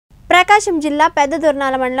ప్రకాశం జిల్లా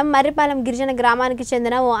పెద్దదొర్నాల మండలం మర్రిపాలెం గిరిజన గ్రామానికి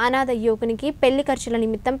చెందిన ఓ అనాథ యువకునికి పెళ్లి ఖర్చుల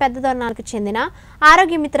నిమిత్తం పెద్దదొర్నాలకు చెందిన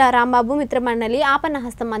ఆరోగ్య మిత్ర రాంబాబు మిత్రమండలి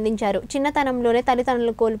ఆపన్నహస్తం అందించారు. చిన్నతనంలోనే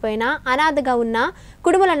తల్లిదండ్రులను కోల్పోయిన అనాథగా ఉన్న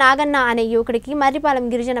కుడుముల నాగన్న అనే యువకుడికి మర్రిపాలెం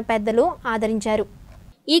గిరిజన పెద్దలు ఆదరించారు.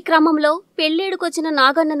 ఈ క్రమంలో పెళ్లేడుకొచ్చిన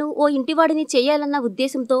నాగన్నను ఓ ఇంటివాడిని చేయాలన్న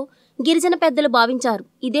ఉద్దేశంతో గిరిజన పెద్దలు భావించారు.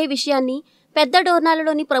 ఇదే విషయాన్ని పెద్ద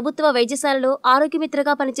డోర్నాలలోని ప్రభుత్వ వైద్యశాలలో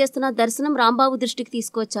ఆరోగ్యమిత్రగా పనిచేస్తున్న దర్శనం రాంబాబు దృష్టికి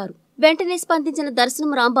తీసుకొచ్చారు. వెంటనే స్పందించిన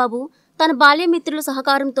దర్శనం రాంబాబు తన బాల్యమిత్రుల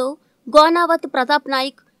సహకారంతో గోనావత్ ప్రతాప్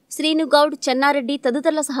నాయక్, శ్రీనుగౌడ్, చెన్నారెడ్డి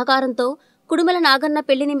తదితరుల సహకారంతో కుడుమల నాగన్న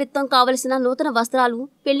పెళ్లి నిమిత్తం కావలసిన నూతన వస్త్రాలు,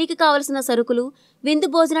 పెళ్లికి కావలసిన సరుకులు, విందు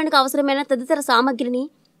భోజనానికి అవసరమైన తదితర సామగ్రిని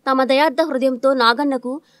తమ దయార్థ హృదయంతో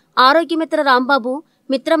నాగన్నకు ఆరోగ్యమిత్ర రాంబాబు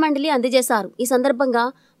మిత్రమండలి అందజేశారు. ఈ సందర్భంగా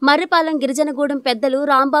మర్రిపాలెం గిరిజనగూడెం పెద్దలు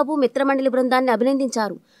రాంబాబు మిత్రమండలి బృందాన్ని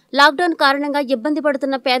అభినందించారు. లాక్డౌన్ కారణంగా ఇబ్బంది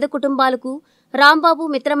పడుతున్న పేద కుటుంబాలకు రాంబాబు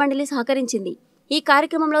మిత్రమండలి సహకరించింది. ఈ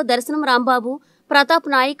కార్యక్రమంలో దర్శనం రాంబాబు, ప్రతాప్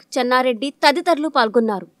నాయక్, చెన్నారెడ్డి తదితరులు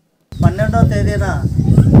పాల్గొన్నారు. 12వ తేదీన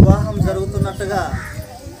వివాహం జరుగుతున్నట్టుగా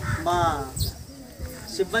మా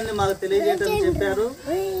సిబ్బంది మాకు తెలియజేయడం చెప్పారు.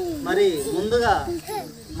 మరి ముందుగా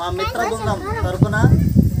మా మిత్ర బృందం తరఫున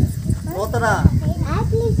నూతన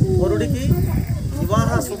వరుడికి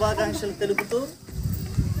వివాహ శుభాకాంక్షలు తెలుపుతూ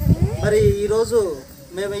మరి ఈరోజు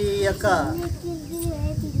మేము ఈ యొక్క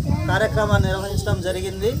కార్యక్రమాన్ని నిర్వహించడం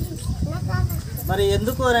జరిగింది. మరి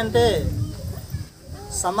ఎందుకు అంటే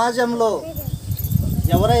సమాజంలో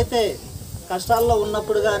ఎవరైతే కష్టాల్లో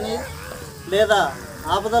ఉన్నప్పుడు కానీ లేదా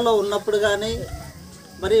ఆపదలో ఉన్నప్పుడు కానీ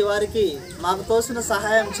మరి వారికి మాకు తోసిన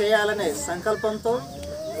సహాయం చేయాలనే సంకల్పంతో,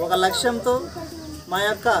 ఒక లక్ష్యంతో మా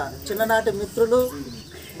యొక్క చిన్ననాటి మిత్రులు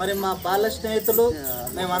మరి మా బాల్య స్నేహితులు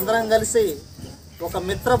మేమందరం కలిసి ఒక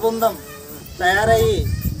మిత్ర బృందం తయారయ్యి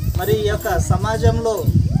మరి ఈ యొక్క సమాజంలో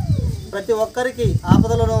ప్రతి ఒక్కరికి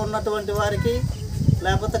ఆపదలలో ఉన్నటువంటి వారికి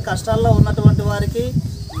లేకపోతే కష్టాల్లో ఉన్నటువంటి వారికి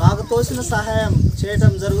మాకు తోసిన సహాయం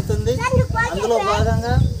చేయడం జరుగుతుంది. అందులో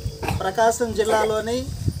భాగంగా ప్రకాశం జిల్లాలోని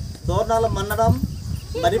దోర్నాల మండలం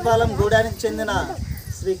మర్రిపాలెం గూడానికి చెందిన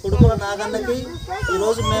శ్రీ కుడుముల నాగన్నకి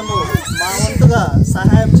ఈరోజు మేము మా వంతుగా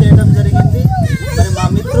సహాయం చేయడం జరిగింది. మరి మా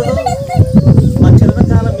మిత్రులు, మా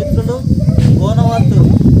చిరకాల మిత్రులు గోనవత్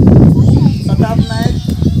ప్రతాప్ నాయక్,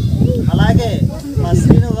 అలాగే మా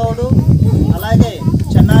శ్రీనుగౌడు, అలాగే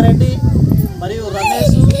చెన్నారెడ్డి మరియు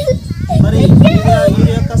రమేష్ మరి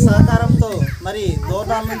వీరి యొక్క సహకారంతో మరి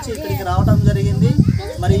దోర్నాల నుంచి ఇక్కడికి రావడం జరిగింది.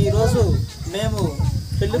 మరి ఈరోజు మేము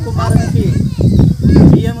పెళ్లి కుమారునికి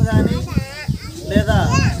బియ్యం కానీ లేదా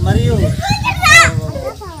మరియు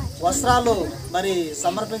వస్త్రాలు మరి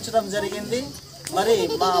సమర్పించడం జరిగింది. మరి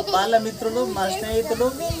మా బాల్య మిత్రులు, మా స్నేహితులు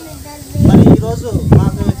మరి ఈరోజు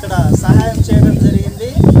మాకు ఇక్కడ సహాయం చేయడం జరిగింది.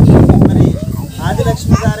 మరి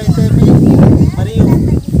ఆదిలక్ష్మి గారైతేమి, మరియు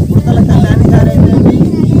మృతల కళ్యాణి గారైతేమి,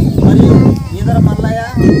 మరియు ఈదర మల్లయ్య